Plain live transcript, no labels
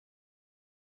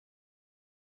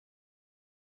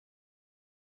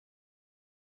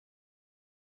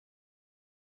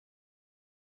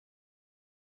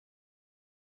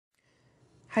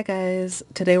Hi guys,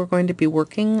 today we're going to be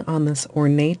working on this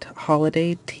Ornate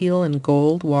Holiday Teal and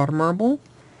Gold water marble.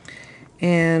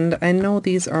 And I know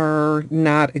these are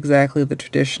not exactly the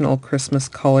traditional Christmas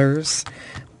colors,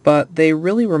 but they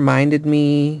really reminded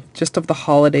me just of the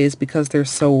holidays because they're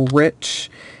so rich.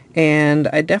 And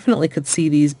I definitely could see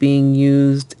these being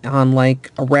used on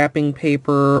like a wrapping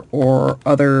paper or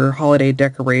other holiday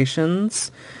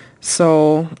decorations.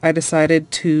 So I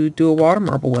decided to do a water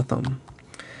marble with them.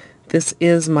 This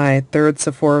is my third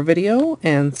Sephora video,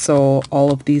 and so all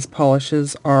of these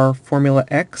polishes are Formula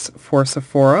X for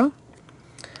Sephora.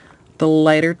 The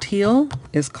lighter teal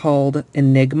is called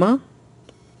Enigma.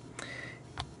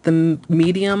 The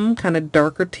medium, kind of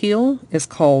darker teal, is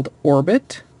called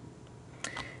Orbit.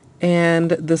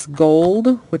 And this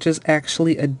gold, which is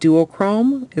actually a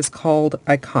duochrome, is called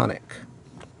Iconic.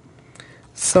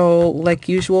 So, like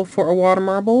usual for a water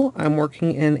marble, I'm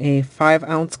working in a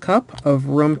 5-ounce cup of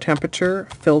room temperature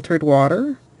filtered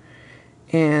water.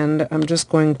 And I'm just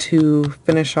going to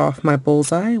finish off my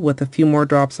bullseye with a few more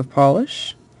drops of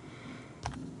polish.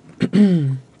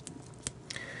 With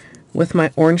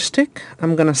my orange stick,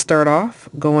 I'm going to start off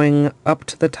going up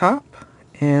to the top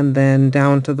and then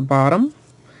down to the bottom.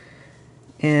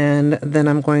 And then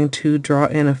I'm going to draw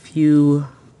in a few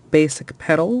basic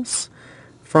petals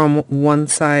from one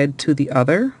side to the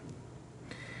other.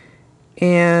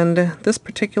 And this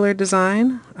particular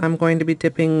design, I'm going to be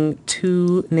dipping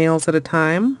 2 nails at a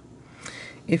time.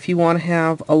 If you want to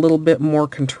have a little bit more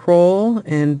control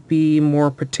and be more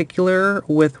particular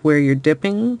with where you're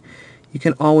dipping, you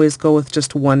can always go with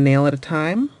just 1 nail at a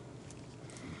time.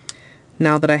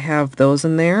 Now that I have those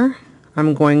in there,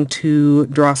 I'm going to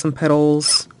draw some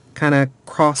petals kind of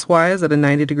crosswise at a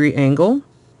 90-degree angle.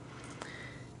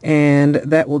 And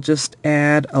that will just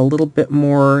add a little bit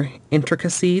more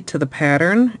intricacy to the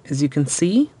pattern, as you can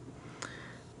see.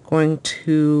 Going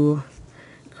to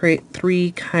create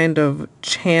 3 kind of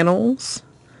channels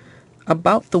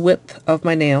about the width of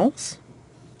my nails.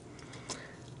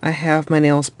 I have my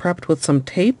nails prepped with some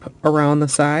tape around the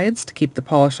sides to keep the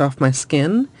polish off my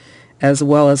skin, as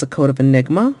well as a coat of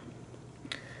Enigma.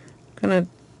 I'm going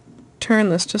to turn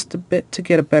this just a bit to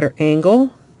get a better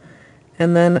angle.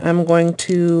 And then I'm going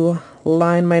to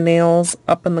line my nails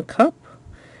up in the cup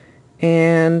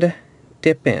and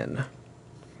dip in.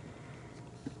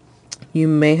 You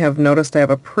may have noticed I have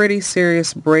a pretty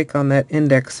serious break on that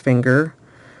index finger,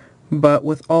 but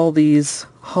with all these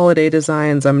holiday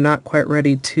designs, I'm not quite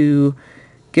ready to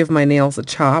give my nails a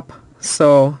chop,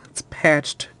 so it's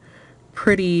patched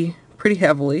pretty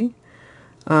heavily.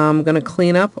 I'm going to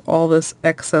clean up all this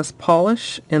excess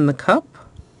polish in the cup.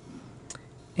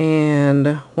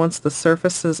 And once the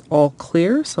surface is all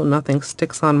clear, so nothing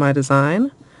sticks on my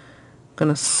design, I'm going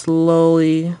to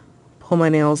slowly pull my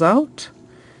nails out.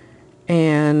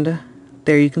 And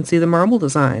there you can see the marble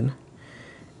design.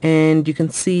 And you can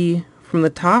see from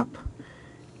the top,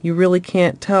 you really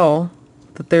can't tell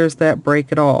that there's that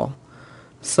break at all.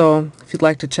 So if you'd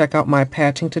like to check out my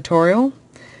patching tutorial,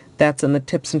 that's in the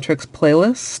tips and tricks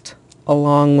playlist,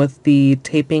 along with the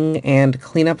taping and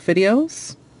cleanup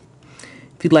videos.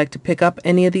 If you'd like to pick up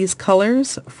any of these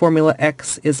colors, Formula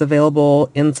X is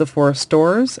available in Sephora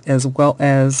stores as well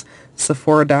as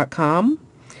Sephora.com.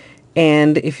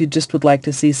 And if you just would like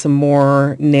to see some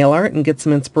more nail art and get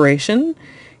some inspiration,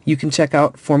 you can check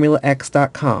out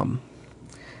formulax.com.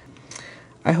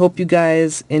 I hope you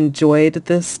guys enjoyed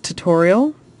this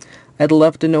tutorial. I'd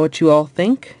love to know what you all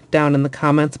think down in the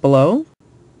comments below.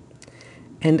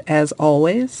 And as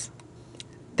always,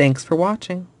 thanks for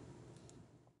watching.